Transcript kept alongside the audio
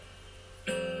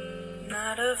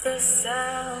Not of the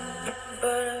sound,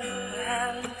 but of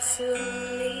having to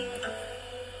leave.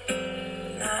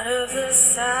 Not of the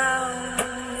sound,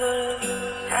 but of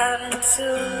having to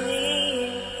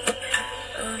leave.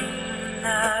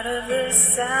 Not of the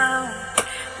sound,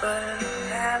 but of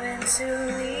having to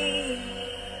leave.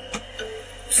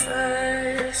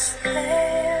 First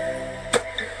there,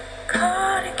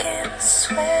 cardigan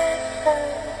sweater,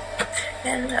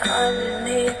 and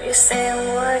underneath you're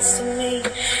saying words to me.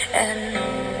 And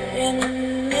in the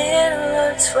middle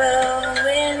of 12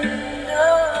 windows,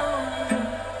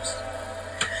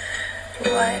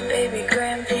 white baby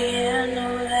grand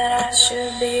piano that I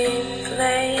should be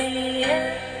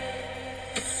playing,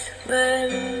 but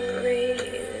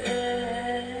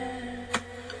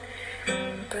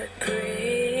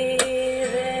breathing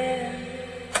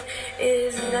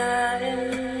is not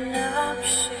an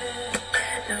option.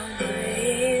 No,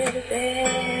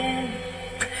 breathing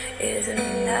is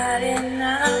not an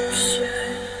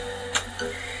option.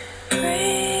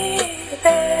 Breathing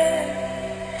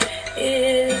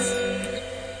is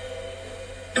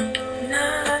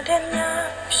not an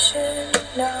option.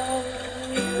 No,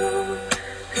 you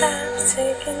have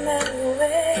taken that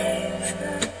away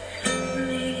from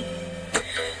me.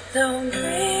 No,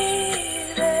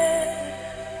 breathing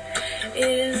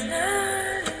is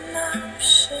not an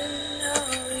option. No,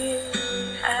 you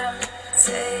have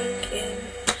taken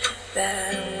that